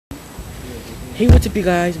Hey, what's up, you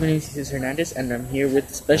guys? My name is Jesus Hernandez, and I'm here with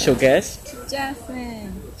special guest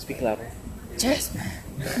Jasmine. Speak louder. Jasmine.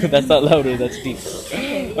 That's not louder. That's deep.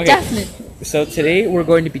 Okay. Jasmine. So today we're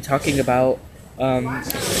going to be talking about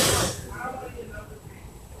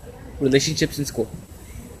relationships in school.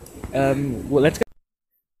 Well, let's go.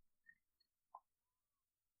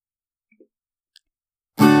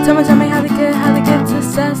 Tell me how to get to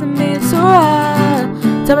Sesame Sewer.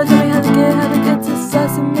 Tell me how to get to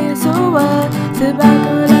Sesame Sewer. Sit back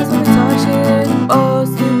and relax when we talk shit. Oh,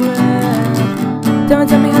 Sewer.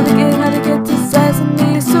 Tell me how to get to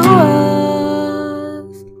Sesame Sewer.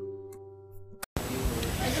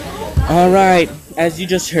 Alright, as you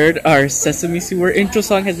just heard, our Sesame Sewer intro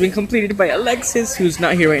song has been completed by Alexis, who's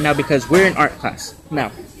not here right now because we're in art class.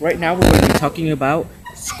 Now, right now we're going to be talking about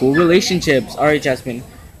school relationships. Alright, Jasmine.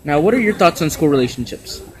 Now, what are your thoughts on school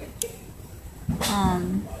relationships?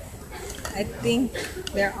 I think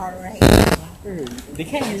they're alright. They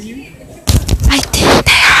can't hear you. I think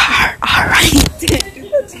they are alright.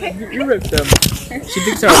 You ripped them. She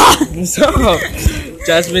thinks they're so.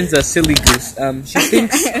 Jasmine's a silly goose. She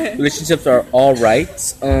thinks relationships are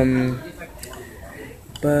alright.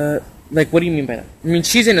 But like, what do you mean by that? I mean,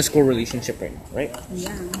 she's in a school relationship right now, right?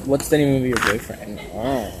 Yeah. What's the name of your boyfriend?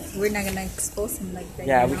 Oh. We're not gonna expose him like that.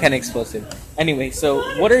 Yeah, we can't expose him. Anyway, so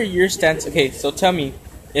what are your stance? Okay, so tell me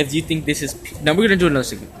if you think this is. Now we're gonna do another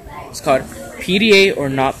segment. It's called PDA or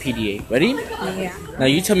not PDA. Ready? Yeah. Now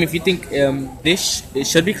you tell me if you think it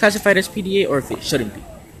should be classified as PDA or if it shouldn't be.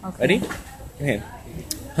 Okay. Ready? Okay.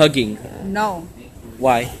 Hugging. No.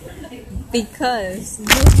 Why? Because you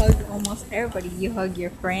hug almost everybody. You hug your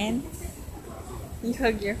friends. You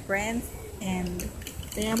hug your friends and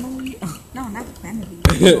family. No, not family.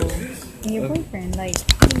 No. And your boyfriend. Like,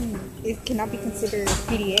 it cannot be considered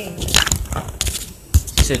PDA.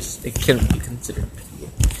 She says it can't be considered PDA.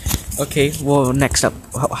 Okay. Well, next up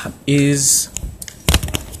is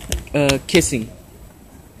kissing.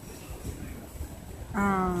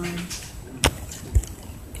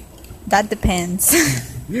 That depends.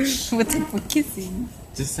 What type of kissing?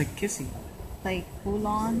 Just like kissing. Like full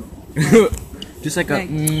on? Just like Like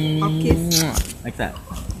a hug kiss? like that.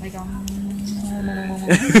 Like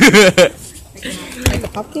like a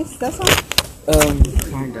pop kiss? That's all?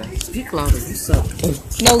 Kinda. Speak louder. You suck.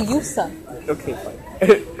 No, you suck. Okay, fine.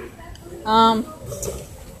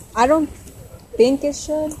 I don't think it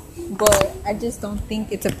should, but I just don't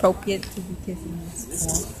think it's appropriate to be kissing in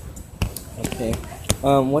school. Okay.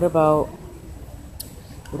 What about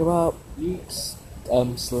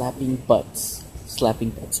slapping butts? Slapping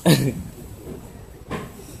butts.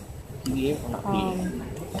 PDA or not PDA?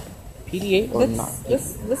 PDA or not?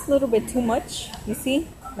 This little bit too much. You see,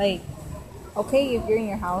 like, okay, if you're in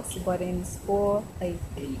your house, but in school, like,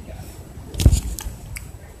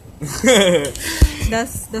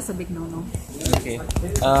 that's a big no-no. Okay.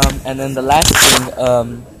 And then the last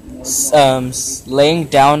thing, laying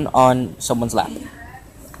down on someone's lap.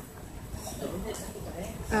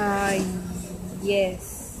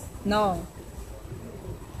 Yes. No.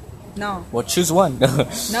 No. Well, choose one.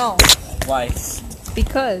 No. Why?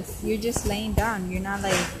 Because you're just laying down. You're not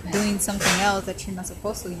like doing something else that you're not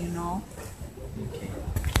supposed to, you know.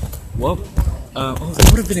 Well, that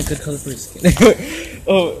would have been a good color for his skin.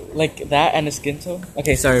 Oh, like that and a skin tone?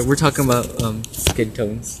 Okay, sorry, we're talking about skin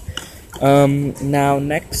tones. Now,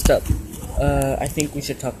 next up, I think we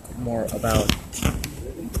should talk more about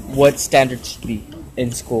what standards should be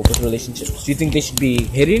in school with relationships. Do you think they should be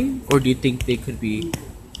hidden, or do you think they could be,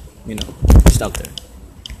 just out there?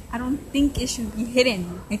 I don't think it should be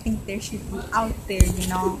hidden. I think they should be out there,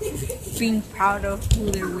 being proud of who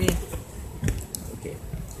they're with. Okay.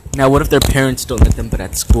 Now, what if their parents don't let them, but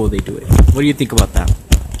at school they do it? What do you think about that?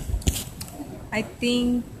 I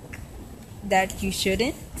think that you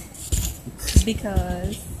shouldn't,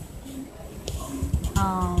 because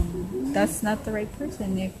that's not the right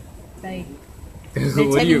person. If like they're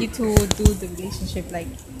telling you to do the relationship, like,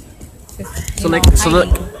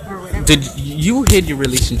 did you hid your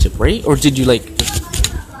relationship, right? Or did you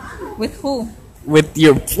with who? With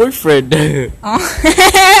your boyfriend? Who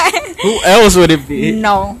else would it be?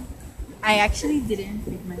 No, I actually didn't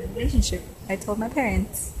hid my relationship. I told my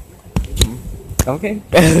parents. Okay.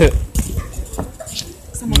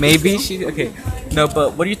 Maybe she. Okay. No,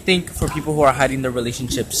 but what do you think for people who are hiding their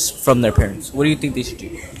relationships from their parents? What do you think they should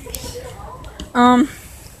do?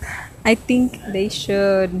 I think they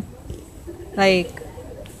should, like,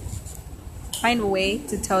 find a way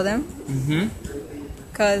to tell them.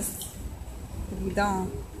 Because if you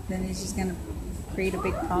don't, then it's just gonna create a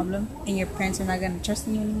big problem, and your parents are not gonna trust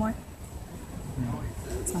you anymore.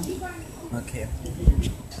 So. Okay.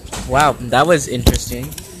 Wow, that was interesting.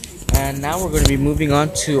 And now we're going to be moving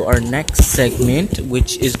on to our next segment,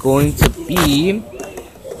 which is going to be...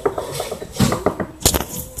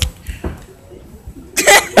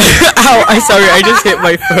 Ow, I just hit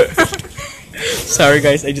my foot. Sorry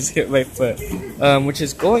guys, I just hit my foot. Which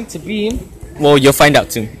is going to be... Well, you'll find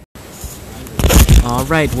out soon.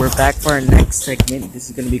 Alright, we're back for our next segment. This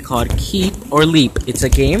is going to be called Keep or Leap. It's a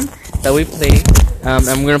game that we play. And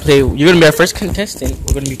we're going to play... You're going to be our first contestant.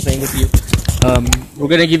 We're going to be playing with you. We're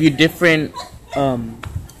going to give you different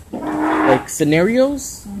like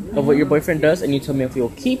scenarios of what your boyfriend does, and you tell me if you'll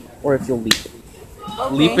keep or if you'll leap.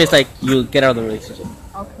 Okay. Leap is like you get out of the relationship.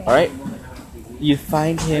 Okay. Alright? You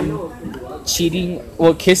find him cheating,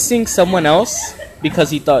 well, kissing someone else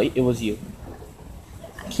because he thought it was you.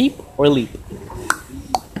 Keep or leap?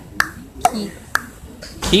 Keep.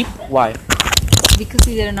 Keep? Why? Because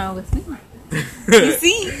he didn't know it was me. You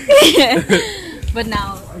see? But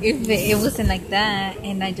now, if it wasn't like that,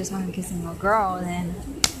 and I just wasn't kissing a girl, then...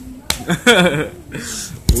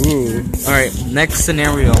 Ooh. Alright, next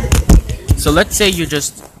scenario. So let's say you're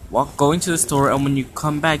just going to the store, and when you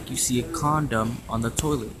come back, you see a condom on the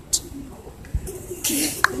toilet.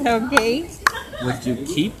 Okay. Would you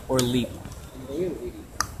keep or leap?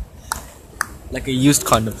 Like a used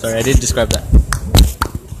condom. Sorry, I didn't describe that.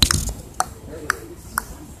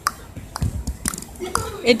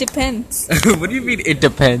 It depends. What do you mean it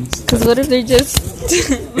depends? Because what if they're just...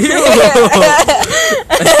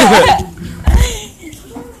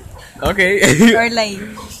 Okay. Or like...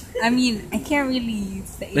 I mean, I can't really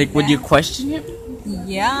say Like, would you question it?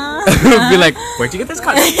 Yeah. Be like, where'd you get this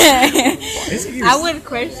condom? I would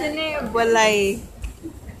question it, but like...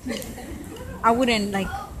 I wouldn't like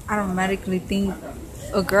automatically think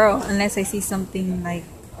a girl unless I see something like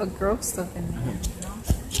a girl stuff in there. You know?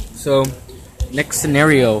 So, next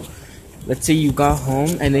scenario. Let's say you got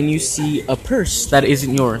home and then you see a purse that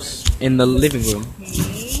isn't yours in the living room.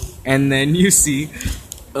 Okay. And then you see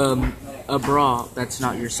a bra that's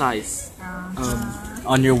not your size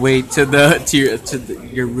on your way to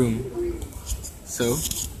your room. So,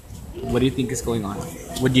 what do you think is going on?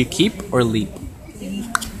 Would you keep or leap?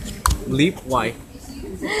 Leap? Why?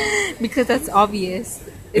 Because that's obvious.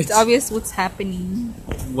 It's obvious what's happening.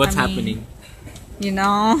 What's I mean, happening? You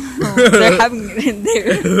know, they're having it in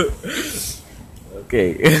there.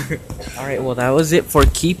 Okay. Alright, well, that was it for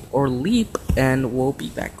Keep or Leap, and we'll be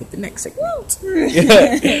back with the next segment.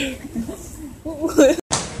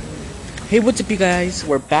 Hey, what's up, you guys?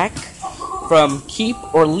 We're back from Keep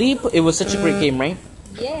or Leap. It was such a great game, right?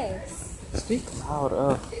 Yes. Speak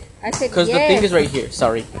loud, I said because yes. the thing is right here.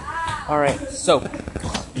 Sorry. Alright, so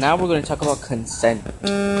now we're going to talk about consent.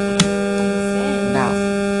 Now,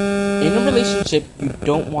 in a relationship, you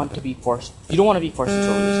don't want to be forced. You don't want to be forced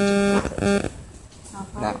into a relationship.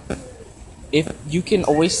 Now, if you can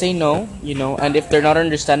always say no, you know, and if they're not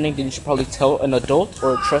understanding, then you should probably tell an adult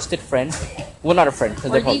or a trusted friend. Well, not a friend,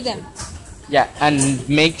 because Or they're leave them. Yeah, and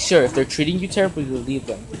make sure if they're treating you terribly, you leave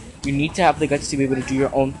them. You need to have the guts to be able to do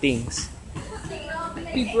your own things.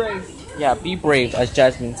 Be brave. Yeah, be brave, as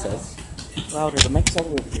Jasmine says. Louder, the mic's all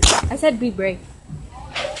over here. I said be brave.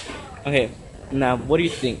 Okay, now what do you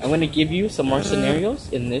think? I'm going to give you some more scenarios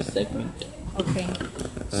in this segment. Okay.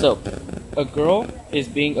 So, a girl is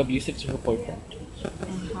being abusive to her boyfriend.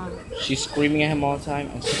 She's screaming at him all the time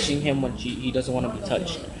and touching him when he doesn't want to be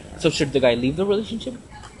touched. So should the guy leave the relationship?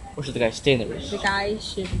 Or should the guy stay in the The relationship? guy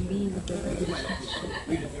should leave the relationship.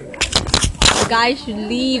 The guy should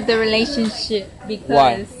leave the relationship because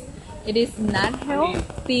Why? it is not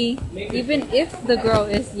healthy. Even if the girl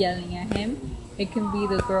is yelling at him, it can be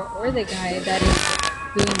the girl or the guy that is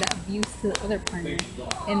doing the abuse to the other partner.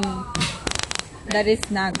 And that is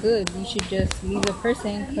not good. You should just leave the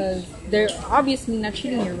person because they're obviously not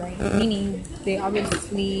treating you right. Meaning they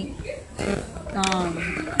obviously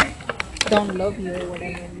don't love you or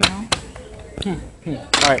whatever, you know?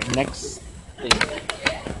 Alright, next thing.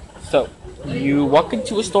 So, you walk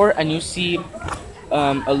into a store and you see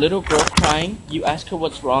a little girl crying. You ask her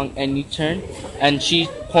what's wrong and you turn and she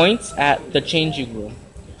points at the changing room.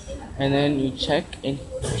 And then you check and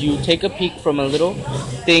you take a peek from a little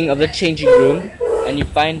thing of the changing room and you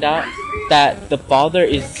find out that the father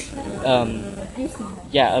is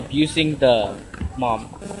abusing the mom,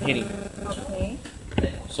 hitting her.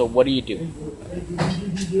 Okay. So what do you do?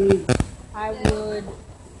 I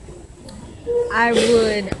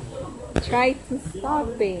would try to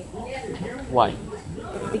stop it Why?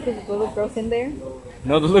 because the little girl's in there.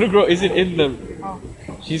 No, the little girl isn't in the... Oh.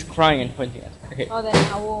 She's crying and pointing at her. Okay. Oh, then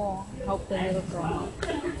I will help the little girl out.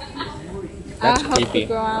 That's I'll help creepy. the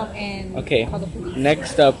girl out and Okay, call the police.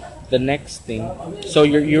 next up, the next thing. So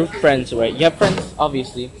you're friends, right? You have friends,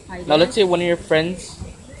 obviously. I Now do. let's say one of your friends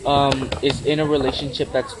is in a relationship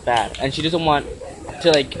that's bad, and she doesn't want to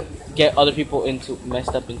like get other people into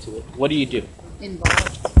messed up into it. What do you do?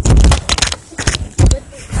 Involved.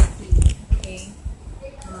 Okay.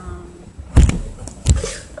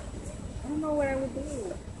 I don't know what I would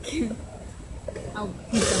do. I'll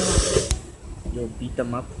beat them up. You'll beat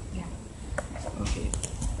them up. Yeah. Okay.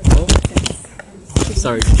 Well,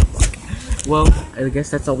 sorry. Well, I guess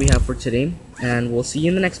that's all we have for today, and we'll see you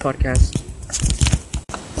in the next podcast.